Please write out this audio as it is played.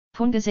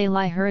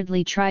Pungazalai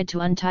hurriedly tried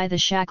to untie the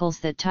shackles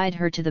that tied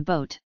her to the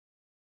boat.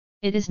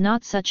 It is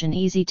not such an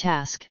easy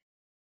task.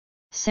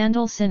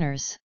 Sandal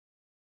sinners.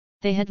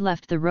 They had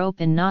left the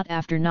rope in knot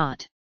after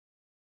knot.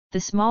 The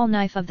small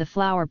knife of the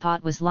flower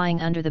pot was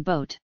lying under the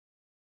boat.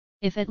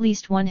 If at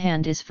least one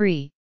hand is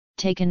free,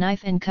 take a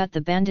knife and cut the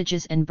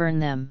bandages and burn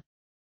them.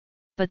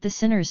 But the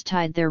sinners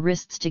tied their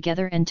wrists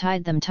together and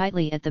tied them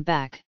tightly at the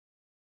back.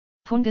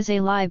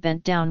 Pungazalai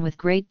bent down with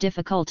great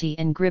difficulty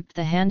and gripped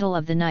the handle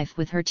of the knife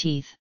with her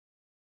teeth.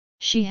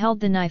 She held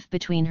the knife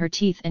between her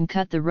teeth and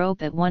cut the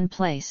rope at one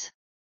place.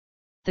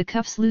 The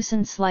cuffs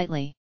loosened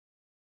slightly.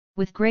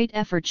 With great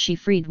effort she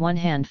freed one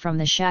hand from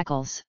the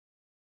shackles.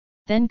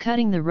 Then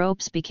cutting the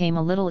ropes became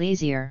a little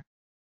easier.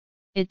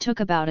 It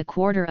took about a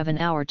quarter of an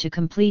hour to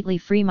completely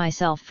free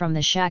myself from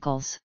the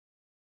shackles.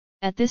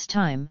 At this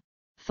time,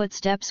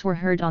 footsteps were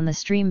heard on the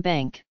stream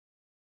bank.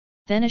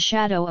 Then a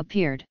shadow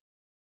appeared.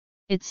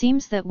 It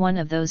seems that one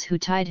of those who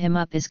tied him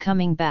up is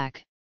coming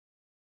back.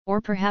 Or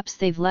perhaps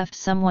they've left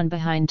someone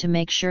behind to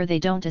make sure they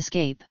don't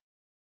escape.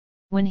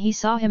 When he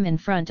saw him in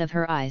front of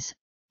her eyes,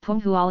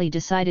 Punghuali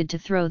decided to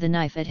throw the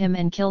knife at him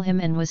and kill him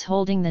and was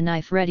holding the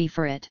knife ready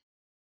for it.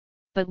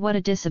 But what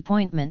a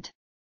disappointment!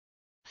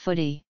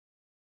 Footy!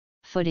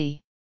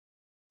 Footy!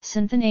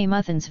 Sinthan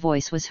Amuthan's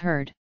voice was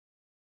heard.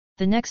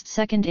 The next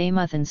second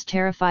Amuthan's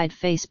terrified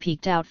face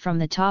peeked out from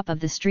the top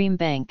of the stream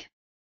bank.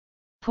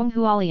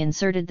 Punghuali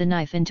inserted the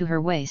knife into her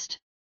waist.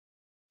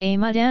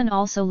 Amuthan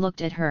also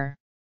looked at her.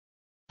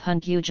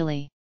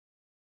 Punghuali!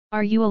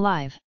 Are you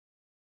alive?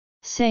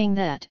 Saying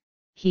that,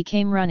 he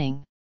came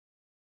running.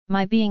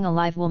 My being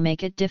alive will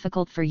make it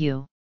difficult for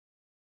you.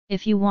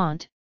 If you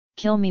want,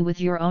 kill me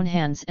with your own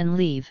hands and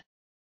leave.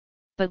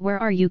 But where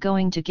are you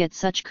going to get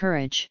such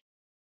courage?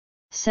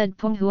 Said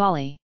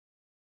Punghuali.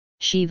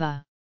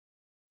 Shiva!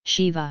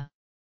 Shiva!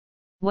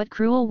 What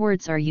cruel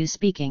words are you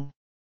speaking?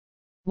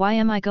 Why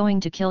am I going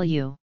to kill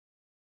you?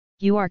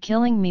 You are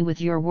killing me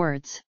with your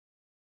words.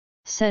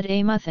 Said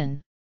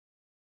Amuthan.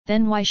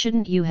 Then why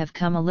shouldn't you have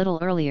come a little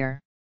earlier?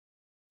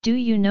 Do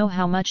you know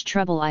how much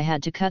trouble I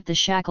had to cut the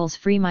shackles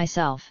free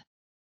myself?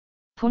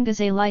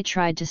 Pungazalai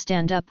tried to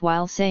stand up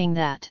while saying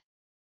that.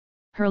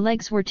 Her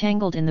legs were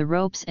tangled in the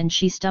ropes and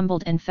she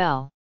stumbled and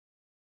fell.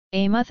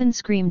 Amuthan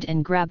screamed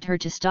and grabbed her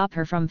to stop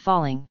her from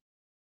falling.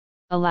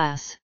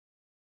 Alas!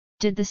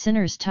 Did the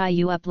sinners tie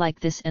you up like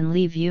this and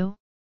leave you?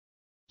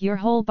 Your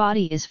whole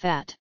body is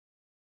fat.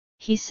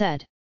 He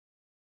said.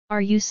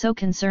 Are you so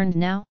concerned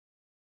now?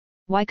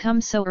 Why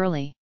come so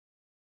early?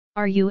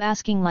 Are you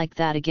asking like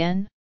that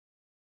again?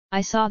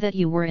 I saw that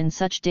you were in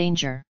such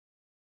danger.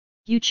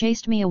 You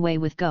chased me away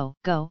with go,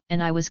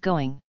 and I was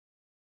going.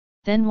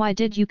 Then why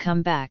did you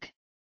come back?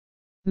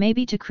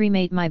 Maybe to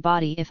cremate my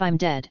body if I'm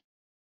dead.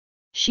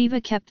 Shiva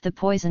kept the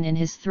poison in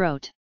his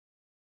throat.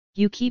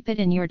 You keep it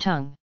in your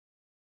tongue.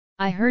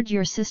 I heard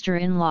your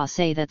sister-in-law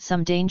say that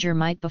some danger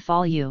might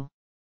befall you.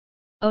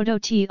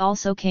 Odoti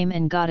also came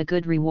and got a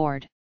good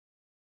reward.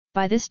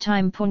 By this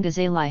time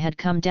Pungazalai had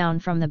come down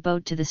from the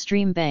boat to the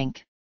stream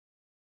bank.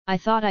 I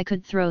thought I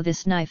could throw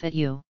this knife at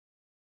you.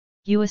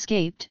 You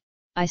escaped.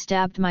 I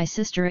stabbed my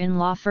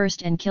sister-in-law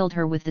first and killed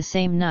her with the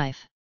same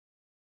knife.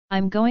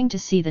 I'm going to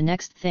see the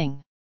next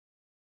thing.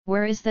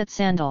 Where is that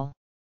sandal?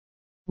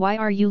 Why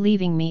are you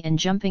leaving me and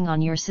jumping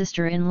on your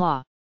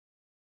sister-in-law?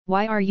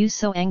 Why are you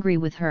so angry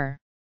with her?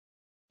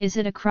 Is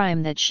it a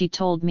crime that she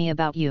told me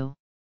about you?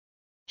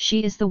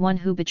 She is the one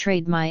who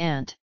betrayed my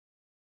aunt.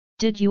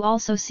 Did you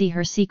also see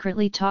her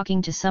secretly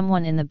talking to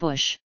someone in the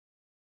bush?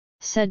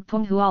 Said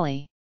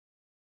Punghuali.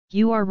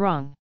 You are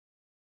wrong.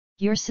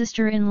 Your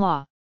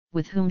sister-in-law,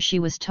 with whom she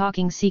was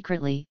talking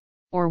secretly,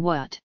 or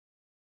what?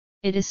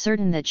 It is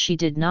certain that she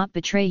did not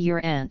betray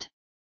your aunt.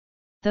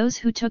 Those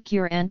who took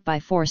your aunt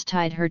by force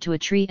tied her to a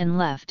tree and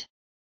left.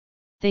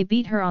 They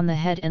beat her on the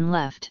head and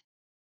left.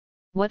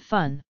 What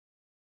fun!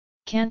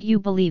 Can't you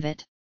believe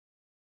it?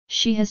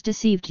 She has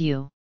deceived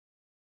you.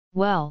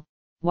 Well,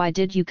 why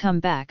did you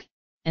come back,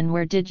 and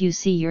where did you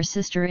see your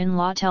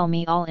sister-in-law? Tell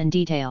me all in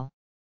detail.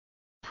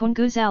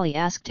 Punguzali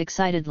asked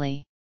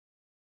excitedly.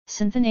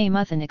 Sinthan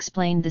Amuthan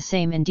explained the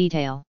same in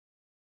detail.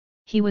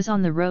 He was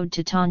on the road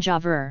to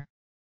Tanjavur.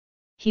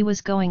 He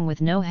was going with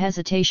no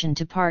hesitation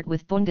to part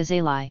with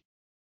Pungazalai.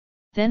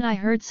 Then I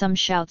heard some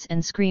shouts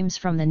and screams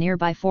from the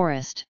nearby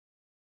forest.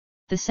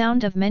 The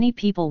sound of many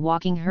people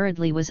walking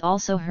hurriedly was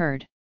also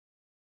heard.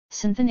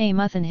 Sinthan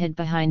Amuthan hid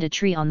behind a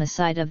tree on the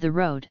side of the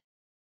road.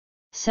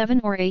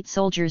 7 or 8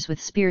 soldiers with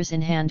spears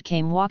in hand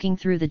came walking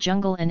through the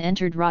jungle and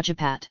entered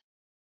Rajapat.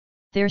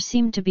 There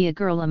seemed to be a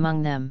girl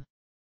among them.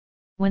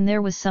 When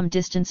there was some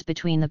distance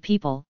between the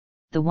people,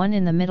 the one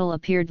in the middle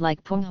appeared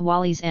like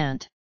Punghuali's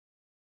aunt.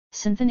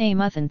 Sinthan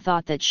Amuthan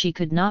thought that she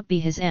could not be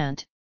his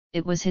aunt,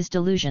 it was his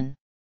delusion.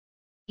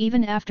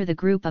 Even after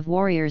the group of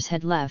warriors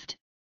had left,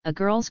 a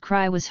girl's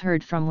cry was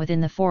heard from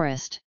within the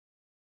forest.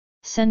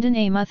 Sinthan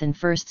Amuthan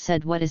first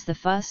said, "What is the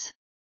fuss?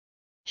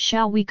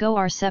 Shall we go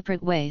our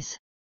separate ways?"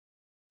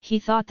 He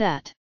thought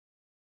that.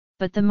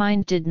 But the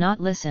mind did not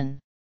listen.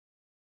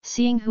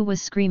 Seeing who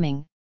was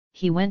screaming,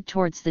 he went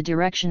towards the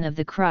direction of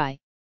the cry,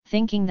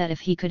 thinking that if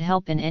he could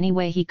help in any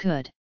way he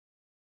could.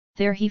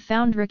 There he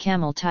found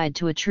Rakamel tied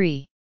to a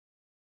tree.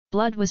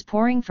 Blood was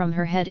pouring from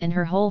her head and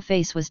her whole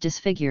face was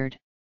disfigured.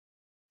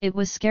 It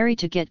was scary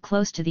to get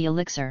close to the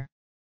elixir.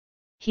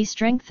 He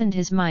strengthened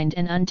his mind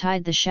and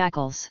untied the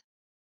shackles.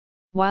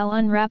 While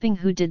unwrapping,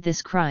 who did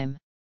this crime?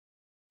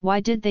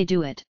 Why did they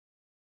do it?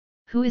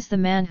 Who is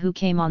the man who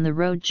came on the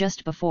road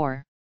just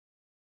before?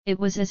 It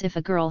was as if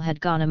a girl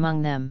had gone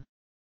among them.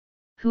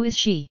 Who is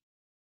she?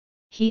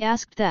 He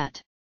asked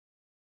that.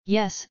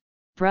 Yes,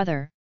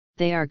 brother,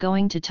 they are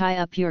going to tie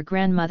up your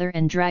grandmother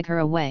and drag her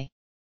away.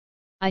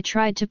 I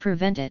tried to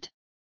prevent it.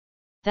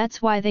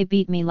 That's why they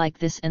beat me like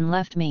this and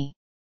left me.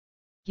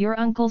 Your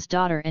uncle's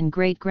daughter and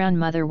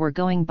great-grandmother were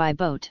going by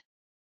boat.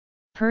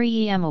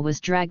 Puriyama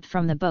was dragged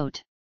from the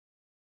boat.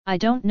 I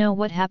don't know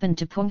what happened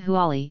to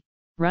Punghuali,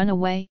 run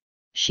away,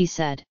 she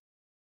said.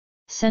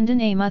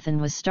 Sendanamuthan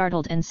was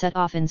startled and set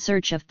off in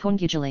search of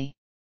Punghuali.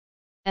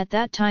 At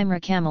that time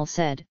Rakamel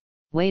said,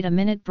 wait a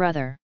minute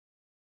brother.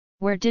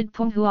 Where did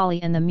Punghuali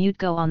and the mute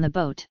go on the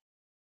boat?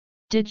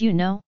 Did you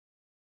know?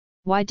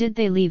 Why did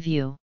they leave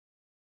you?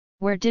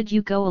 Where did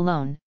you go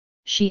alone?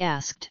 She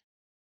asked.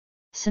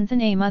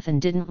 Sendanamuthan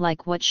didn't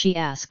like what she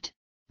asked,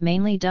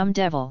 mainly dumb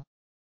devil.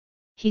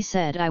 He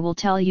said I will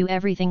tell you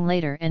everything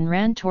later and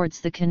ran towards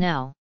the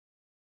canal.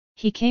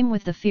 He came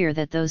with the fear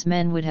that those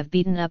men would have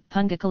beaten up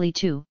Punghuali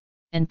too,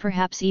 and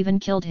perhaps even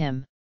killed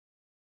him.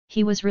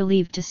 He was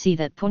relieved to see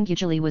that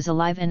Punghuali was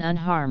alive and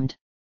unharmed.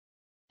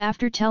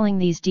 After telling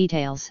these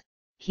details,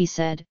 he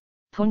said,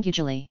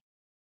 Punghuali,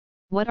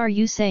 what are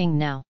you saying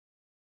now?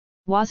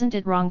 Wasn't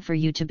it wrong for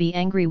you to be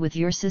angry with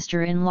your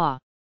sister-in-law?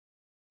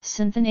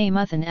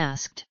 Sendanamuthan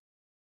asked.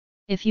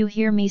 If you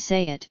hear me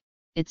say it,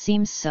 it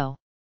seems so.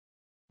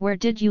 Where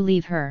did you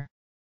leave her?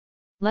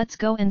 Let's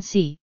go and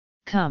see,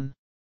 come.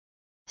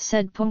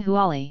 Said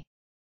Punghuali.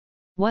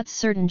 What's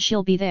certain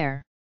she'll be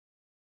there?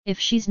 If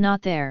she's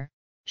not there,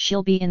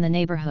 she'll be in the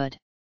neighborhood.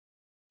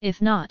 If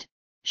not,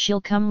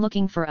 she'll come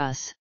looking for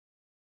us.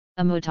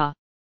 Amuta.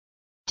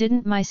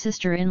 Didn't my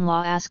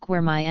sister-in-law ask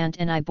where my aunt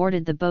and I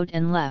boarded the boat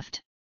and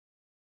left?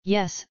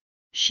 Yes,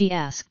 she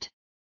asked.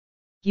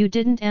 You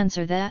didn't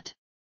answer that?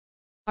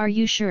 Are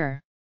you sure?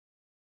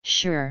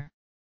 Sure.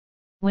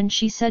 When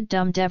she said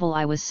dumb devil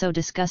I was so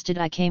disgusted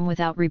I came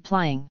without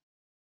replying.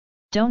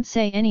 Don't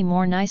say any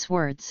more nice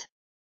words.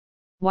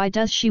 Why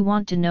does she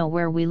want to know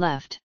where we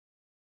left?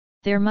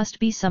 There must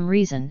be some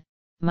reason,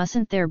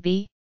 mustn't there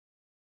be?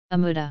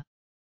 Amuda.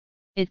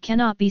 It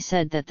cannot be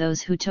said that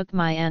those who took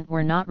my aunt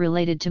were not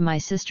related to my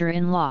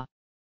sister-in-law.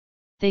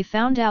 They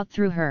found out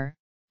through her,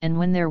 and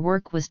when their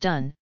work was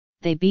done,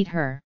 they beat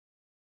her.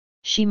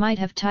 She might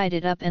have tied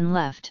it up and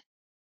left.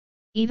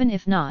 Even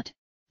if not,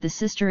 the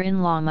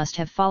sister-in-law must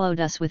have followed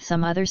us with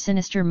some other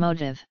sinister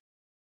motive.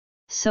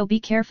 So be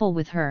careful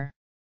with her.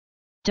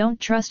 Don't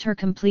trust her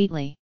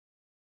completely.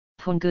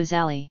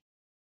 Punguzali.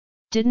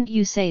 Didn't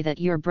you say that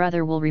your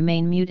brother will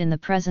remain mute in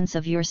the presence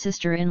of your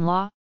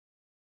sister-in-law?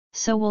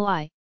 So will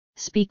I,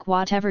 speak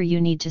whatever you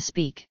need to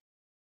speak.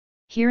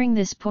 Hearing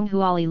this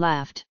Punghuali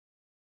laughed.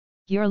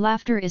 Your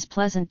laughter is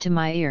pleasant to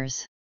my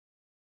ears.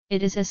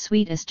 It is as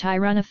sweet as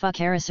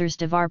Tirunafukarasur's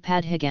Devar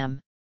Padhigam.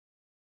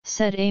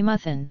 Said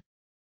Amuthan.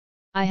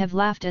 I have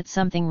laughed at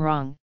something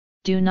wrong,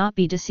 do not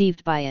be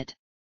deceived by it.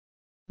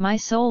 My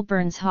soul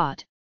burns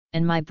hot,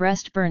 and my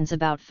breast burns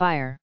about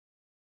fire.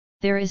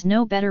 There is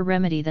no better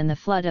remedy than the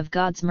flood of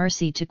God's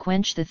mercy to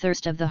quench the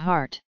thirst of the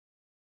heart.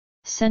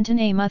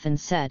 Sendanamuthan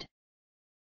said.